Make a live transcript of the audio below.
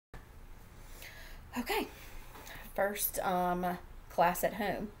Okay, first class at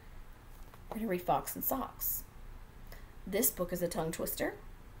home. We're going to read Fox and Socks. This book is a tongue twister,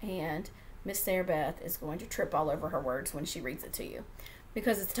 and Miss Sarah Beth is going to trip all over her words when she reads it to you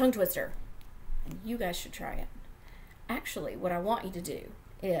because it's a tongue twister, and you guys should try it. Actually, what I want you to do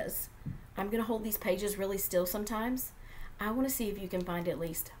is I'm going to hold these pages really still sometimes. I want to see if you can find at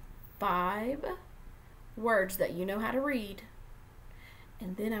least 5 words that you know how to read,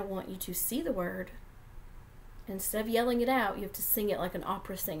 and then I want you to see the word. Instead of yelling it out, you have to sing it like an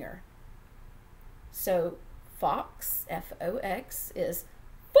opera singer. So fox, F-O-X, is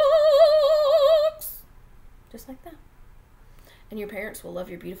fox, just like that. And your parents will love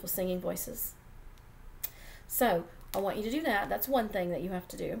your beautiful singing voices. So I want you to do that. That's one thing that you have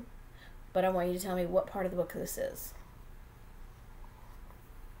to do. But I want you to tell me what part of the book this is.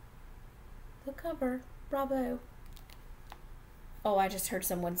 The cover. Bravo. Oh, I just heard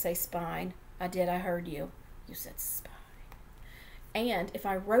someone say spine. I did. I heard you. You said spine. And if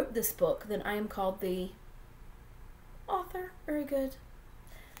I wrote this book, then I am called the author. Very good.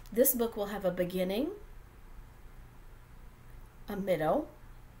 This book will have a beginning, a middle,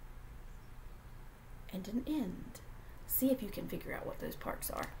 and an end. See if you can figure out what those parts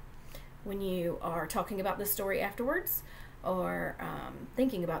are. When you are talking about this story afterwards, or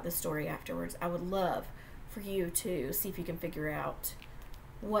thinking about this story afterwards, I would love for you to see if you can figure out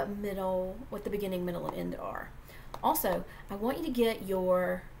what the beginning, middle, and end are. Also, I want you to get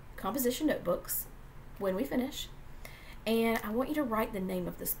your composition notebooks when we finish, and I want you to write the name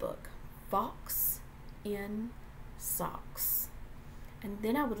of this book, Fox in Socks. And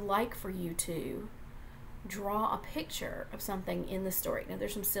then I would like for you to draw a picture of something in the story. Now,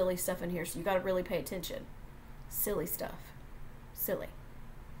 there's some silly stuff in here, so you got to really pay attention. Silly stuff. Silly.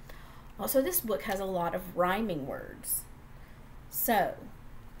 Also, this book has a lot of rhyming words. So,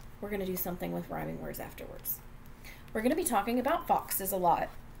 we're going to do something with rhyming words afterwards. We're going to be talking about foxes a lot.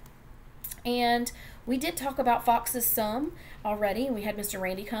 And we did talk about foxes some already. We had Mr.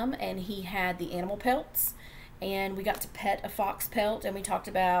 Randy come, and he had the animal pelts. And we got to pet a fox pelt, and we talked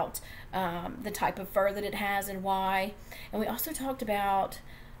about the type of fur that it has and why. And we also talked about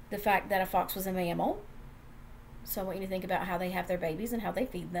the fact that a fox was a mammal. So I want you to think about how they have their babies and how they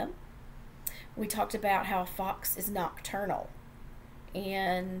feed them. We talked about how a fox is nocturnal.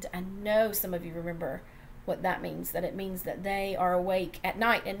 And I know some of you remember what that means, that it means that they are awake at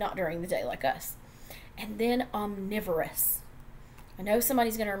night and not during the day like us. And then omnivorous. I know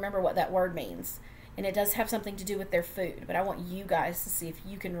somebody's going to remember what that word means, and it does have something to do with their food, but I want you guys to see if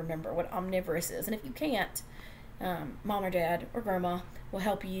you can remember what omnivorous is. And if you can't, mom or dad or grandma will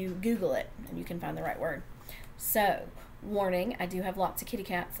help you Google it, and you can find the right word. So, warning, I do have lots of kitty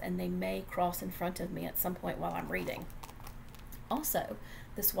cats, and they may cross in front of me at some point while I'm reading. Also,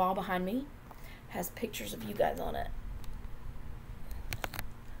 this wall behind me has pictures of you guys on it.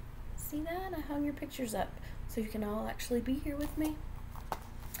 See that? I hung your pictures up so you can all actually be here with me.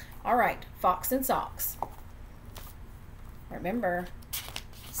 All right, Fox and Socks. Remember,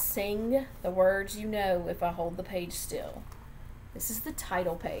 sing the words you know if I hold the page still. This is the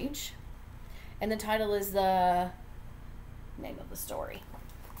title page, and the title is the name of the story.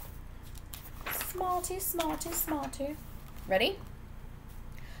 Smarty, smarty, smarty. Ready?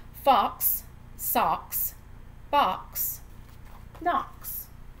 Fox, socks, box, knocks.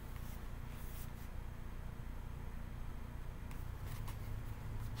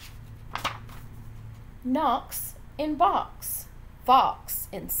 Knocks in box, fox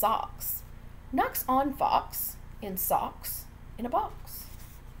in socks. Knocks on fox in socks in a box.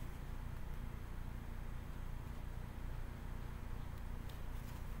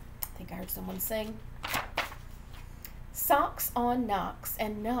 I think I heard someone sing. Socks on knocks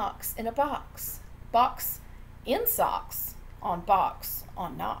and knocks in a box. Box in socks on box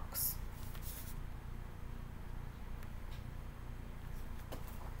on knocks.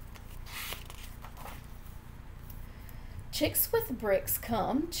 Chicks with bricks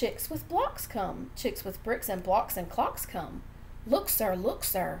come, chicks with blocks come, chicks with bricks and blocks and clocks come. Look, sir,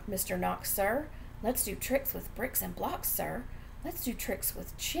 Mr. Knox, sir. Let's do tricks with bricks and blocks, sir. Let's do tricks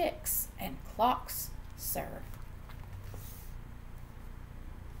with chicks and clocks, sir.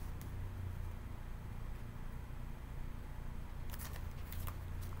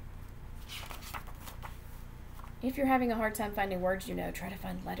 If you're having a hard time finding words you know, try to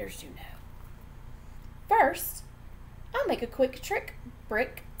find letters you know. First, I'll make a quick trick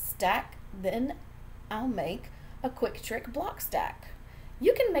brick stack, then I'll make a quick trick block stack.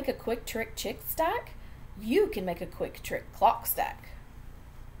 You can make a quick trick chick stack. You can make a quick trick clock stack.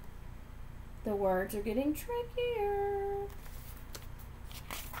 The words are getting trickier.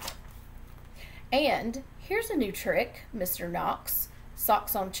 And here's a new trick, Mr. Knox.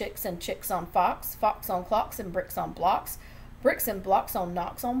 Socks on chicks and chicks on fox, fox on clocks and bricks on blocks, bricks and blocks on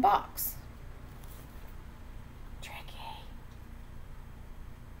knocks on box. Tricky.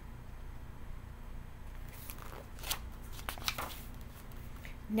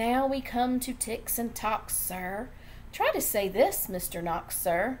 Now we come to ticks and tocks, sir. Try to say this, Mr. Knox,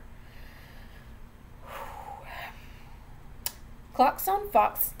 sir. Clocks on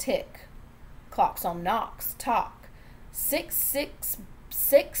fox tick, clocks on knocks talk. Six sick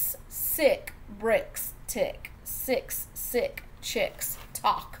bricks tick, six sick chicks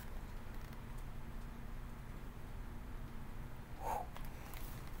talk.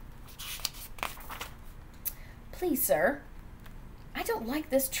 Please, sir, I don't like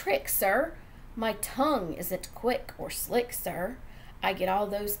this trick, sir. My tongue isn't quick or slick, sir. I get all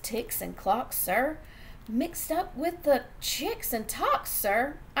those ticks and clocks, sir, mixed up with the chicks and talks,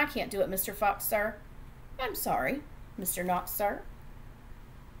 sir. I can't do it, Mr. Fox, sir. I'm sorry, Mr. Knox, sir.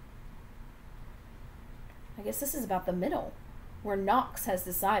 I guess this is about the middle, where Knox has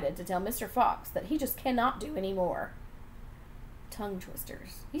decided to tell Mr. Fox that he just cannot do any more. Tongue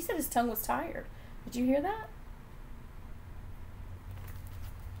twisters. He said his tongue was tired. Did you hear that?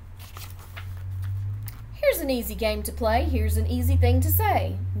 Here's an easy game to play. Here's an easy thing to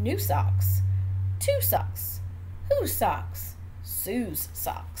say. New socks. Two socks. Whose socks? Sue's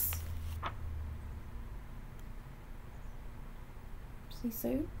socks. See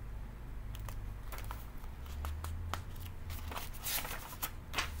Sue?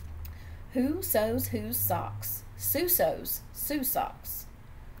 Who sews whose socks? Sue sews Sue's socks.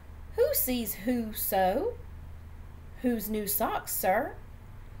 Who sees who sew? Whose new socks, sir?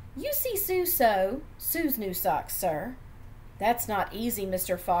 You see Sue sew Sue's new socks, sir. That's not easy,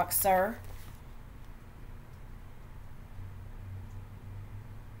 Mr. Fox, sir.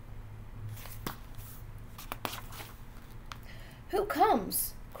 Who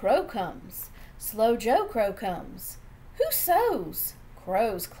comes? Crow comes. Slow Joe Crow comes. Who sews?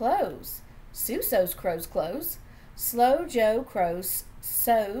 Crow's clothes. Sue sews Crow's clothes. Slow Joe Crow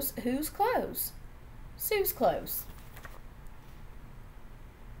sews whose clothes? Sue's clothes.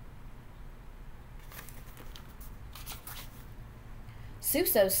 Sue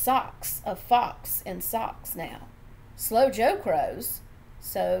sews socks of fox in socks now. Slow Joe Crows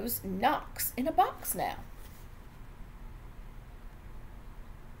sews knocks in a box now.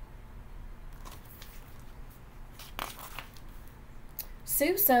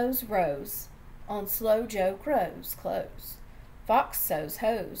 Sue sews rose on Slow Joe Crow's clothes. Fox sews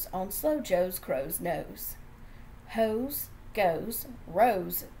hose on Slow Joe Crow's nose. Hose goes,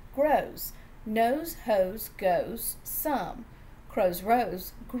 rose grows. Nose hose goes some. Crow's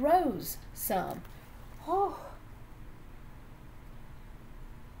rose grows some. Oh.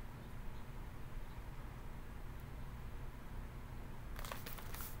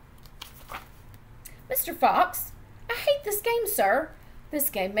 Mr. Fox, I hate this game, sir. This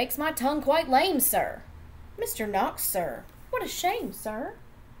game makes my tongue quite lame, sir. Mr. Knox, sir. What a shame, sir.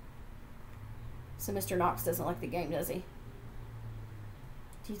 So Mr. Knox doesn't like the game, does he?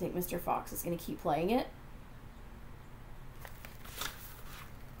 Do you think Mr. Fox is going to keep playing it?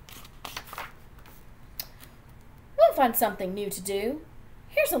 We'll find something new to do.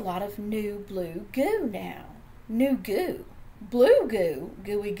 Here's a lot of new blue goo now. New goo. Blue goo.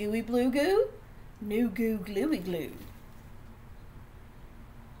 Gooey gooey blue goo. New goo gluey glue.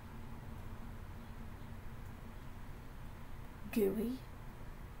 Gooey.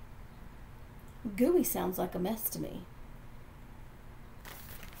 Gooey sounds like a mess to me.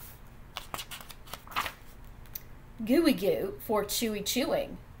 Gooey goo for chewy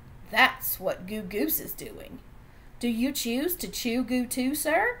chewing. That's what Goo Goose is doing. Do you choose to chew goo too,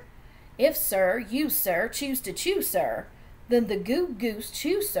 sir? If, sir, you, sir, choose to chew, sir, then the Goo Goose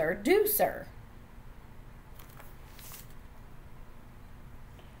chew, sir, do, sir.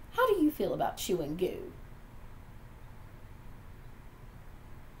 How do you feel about chewing goo?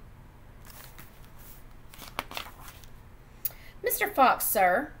 Mr. Fox,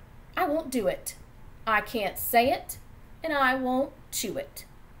 sir, I won't do it. I can't say it, and I won't chew it.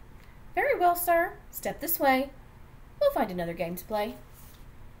 Very well, sir. Step this way. We'll find another game to play.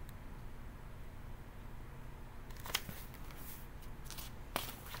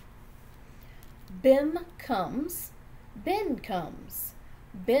 Bim comes, Ben comes.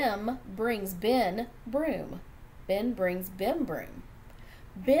 Bim brings Ben broom. Ben brings Bim broom.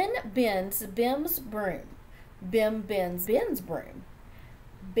 Ben bends Bim's broom. Bim bends Ben's broom.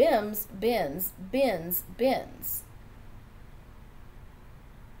 Bim's bends Ben's bends.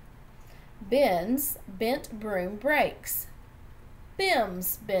 Ben's bent broom breaks.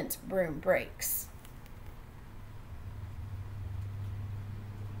 Bim's bent broom breaks.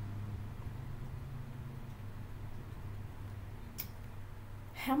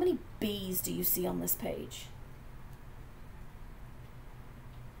 how many B's do you see on this page?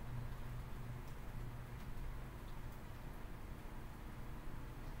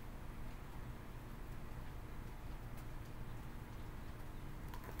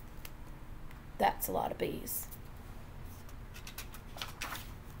 That's a lot of B's.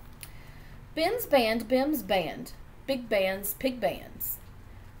 Ben's band, Bim's band. Big bands, pig bands.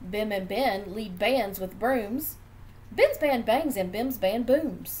 Bim and Ben lead bands with brooms. Ben's band bangs and Bim's band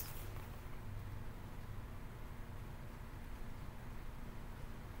booms.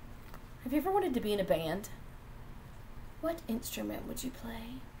 Have you ever wanted to be in a band? What instrument would you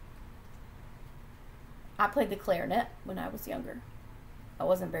play? I played the clarinet when I was younger. I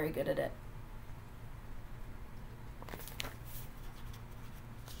wasn't very good at it.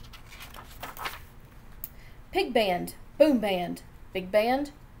 Pig band, boom band, big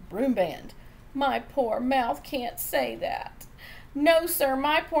band, broom band. My poor mouth can't say that. No, sir,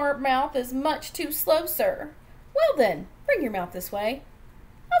 my poor mouth is much too slow, sir. Well then, bring your mouth this way.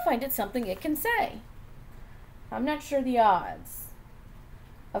 I'll find it something it can say. I'm not sure the odds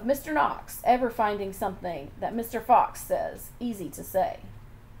of Mr. Knox ever finding something that Mr. Fox says easy to say.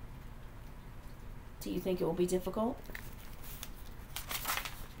 Do you think it will be difficult?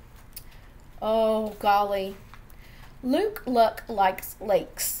 Oh, golly. Luke Luck likes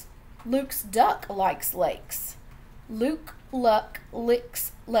lakes. Luke's duck likes lakes. Luke Luck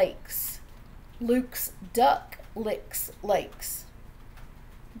licks lakes. Luke's duck licks lakes.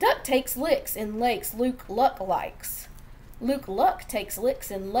 Duck takes licks in lakes Luke Luck likes. Luke Luck takes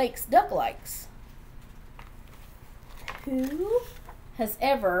licks in lakes Duck likes. Who has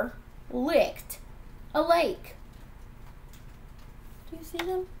ever licked a lake? Do you see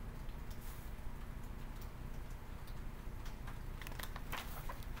them?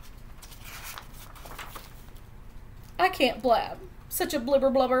 I can't blab. Such a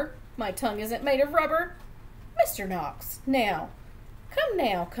blibber blubber. My tongue isn't made of rubber. Mr. Knox, now. Come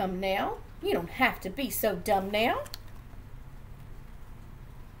now, come now. You don't have to be so dumb now.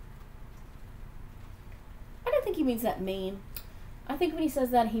 I don't think he means that mean. I think when he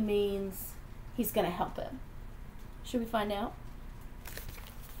says that, he means he's going to help him. Should we find out?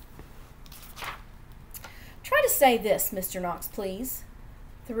 Try to say this, Mr. Knox, please.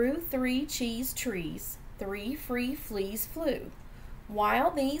 Through 3 cheese trees, 3 free fleas flew.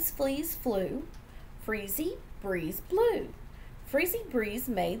 While these fleas flew, Freezy Breeze blew. Freezy Breeze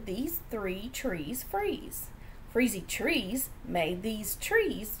made these 3 trees freeze. Freezy trees made these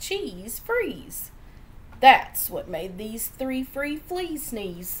trees cheese freeze. That's what made these 3 free fleas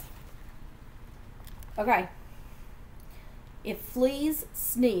sneeze. Okay. If fleas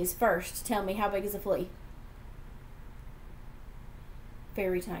sneeze first, tell me, how big is a flea?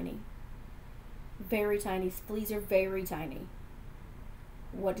 Very tiny. Very tiny. Fleas are very tiny.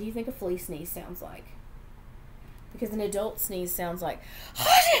 What do you think a flea sneeze sounds like? Because an adult sneeze sounds like...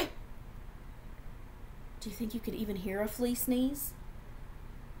 Do you think you could even hear a flea sneeze?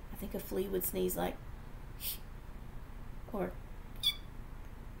 I think a flea would sneeze like... Or...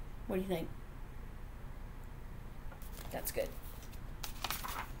 What do you think? That's good.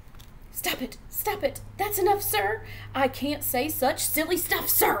 Stop it! Stop it! That's enough, sir! I can't say such silly stuff,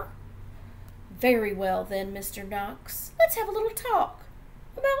 sir! Very well, then, Mr. Knox. Let's have a little talk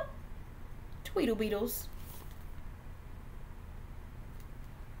about Tweedlebeetles.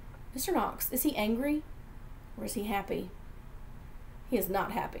 Mr. Knox, is he angry or is he happy? He is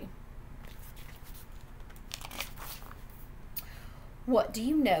not happy. What do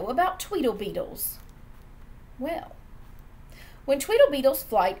you know about Tweedlebeetles? Well, when Tweedlebeetles'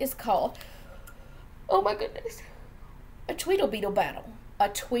 flight is called, oh my goodness, a Tweedlebeetle battle. A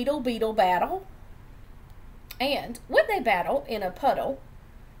Tweedlebeetle battle. And when they battle in a puddle,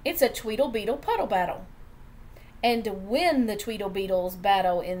 it's a Tweedlebeetle puddle battle. And when the Tweedlebeetles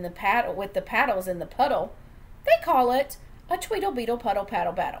battle in the paddle with the paddles in the puddle, they call it a Tweedlebeetle puddle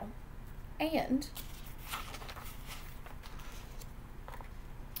paddle battle. And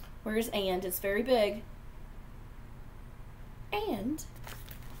where's and? It's very big. And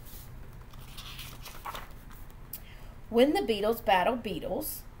when the beetles battle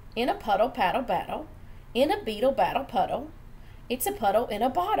beetles in a puddle paddle battle, in a beetle battle puddle, it's a puddle in a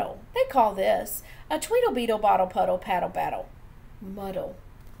bottle. They call this a Tweedlebeetle bottle puddle paddle battle. Muddle.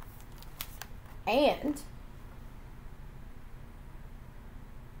 And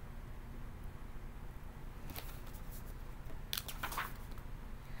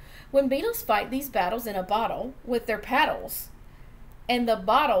when beetles fight these battles in a bottle with their paddles, and the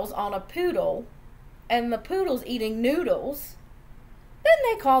bottle's on a poodle, and the poodle's eating noodles, then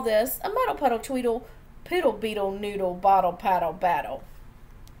they call this a muddle puddle tweedle poodle beetle noodle bottle paddle battle.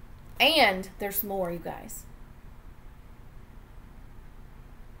 And there's more, you guys.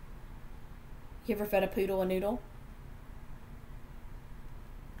 You ever fed a poodle a noodle?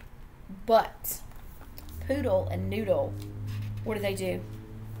 But poodle and noodle, what do? They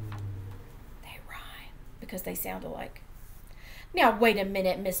rhyme because they sound alike. Now, wait a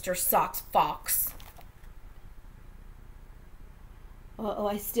minute, Mr. Socks Fox. Uh-oh,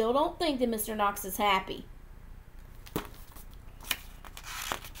 I still don't think that Mr. Knox is happy.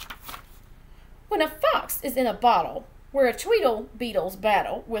 When a fox is in a bottle, where a tweedle beetles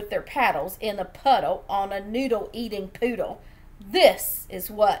battle with their paddles in a puddle on a noodle-eating poodle, this is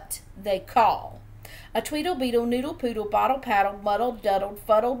what they call a tweedle beetle noodle poodle bottle paddle muddled duddled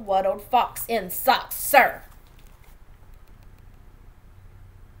fuddled wuddled fox in socks, sir.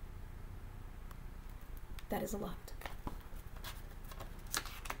 That is a lot.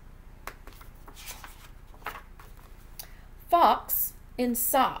 Fox in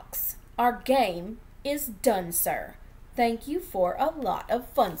socks. Our game is done, sir. Thank you for a lot of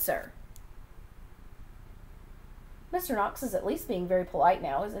fun, sir. Mr. Knox is at least being very polite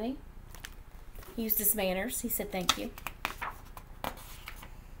now, isn't he? He used his manners. He said thank you.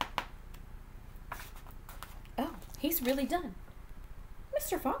 Oh, he's really done.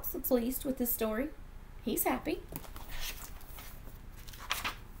 Mr. Fox looks pleased with this story. He's happy.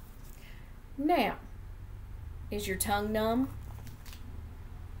 Now, is your tongue numb?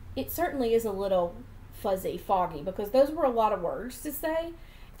 It certainly is a little fuzzy, foggy, because those were a lot of words to say,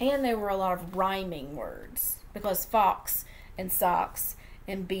 and they were a lot of rhyming words, because fox and socks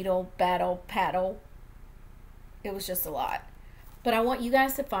and beetle, battle, paddle, it was just a lot. But I want you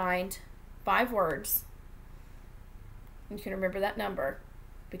guys to find 5 words. You can remember that number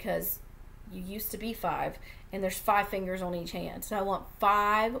because you used to be 5, and there's 5 fingers on each hand. So I want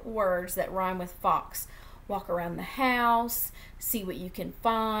 5 words that rhyme with fox. Walk around the house, see what you can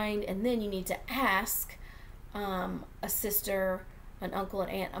find, and then you need to ask a sister, an uncle, an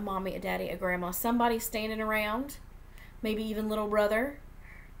aunt, a mommy, a daddy, a grandma, somebody standing around, maybe even little brother,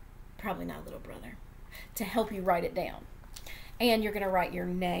 probably not little brother, to help you write it down. And you're going to write your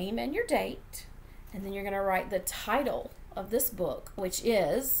name and your date, and then you're going to write the title of this book, which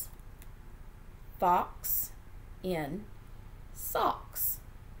is Fox in Socks,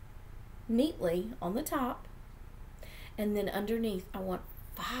 neatly on the top, and then underneath I want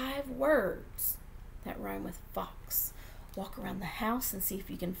 5 words that rhyme with fox. Walk around the house and see if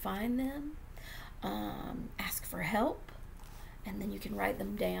you can find them. Ask for help, and then you can write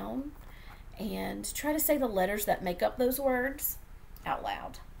them down and try to say the letters that make up those words out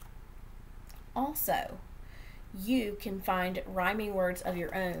loud. Also, you can find rhyming words of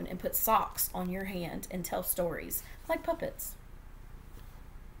your own and put socks on your hand and tell stories like puppets.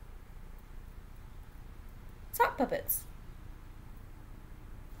 Sock puppets.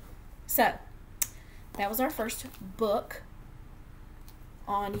 So, that was our first book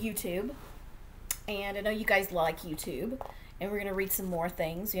on YouTube. And I know you guys like YouTube. And we're going to read some more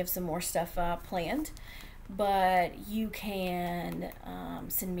things. We have some more stuff planned. But you can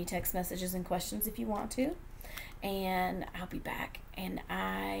send me text messages and questions if you want to. And I'll be back. And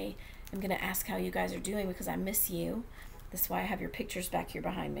I am going to ask how you guys are doing because I miss you. That's why I have your pictures back here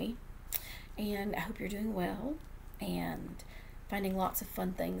behind me. And I hope you're doing well and finding lots of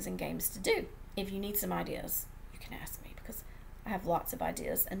fun things and games to do. If you need some ideas, you can ask me because I have lots of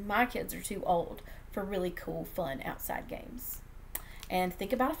ideas. And my kids are too old for really cool, fun outside games. And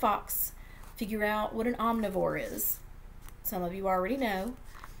think about a fox. Figure out what an omnivore is. Some of you already know.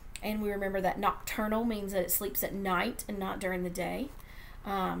 And we remember that nocturnal means that it sleeps at night and not during the day.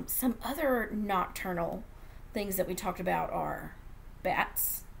 Some other nocturnal things that we talked about are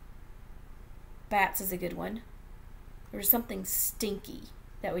bats. Bats is a good one. There was something stinky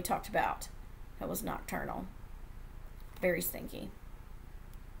that we talked about that was nocturnal. Very stinky.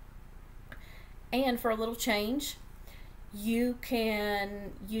 And for a little change, you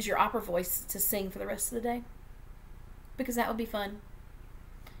can use your opera voice to sing for the rest of the day because that would be fun.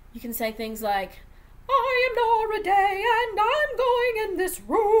 You can say things like, I am Nora Day and I'm going in this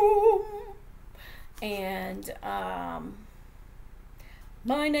room. And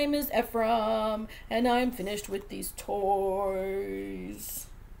my name is Ephraim and I'm finished with these toys.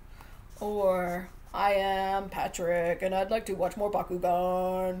 Or I am Patrick and I'd like to watch more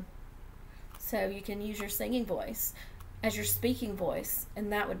Bakugan. So you can use your singing voice as your speaking voice,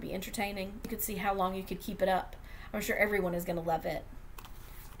 and that would be entertaining. You could see how long you could keep it up. I'm sure everyone is going to love it.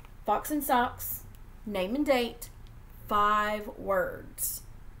 Fox and Socks, name and date, 5 words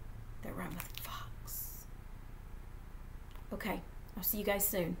that rhyme with fox. Okay, I'll see you guys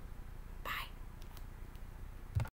soon.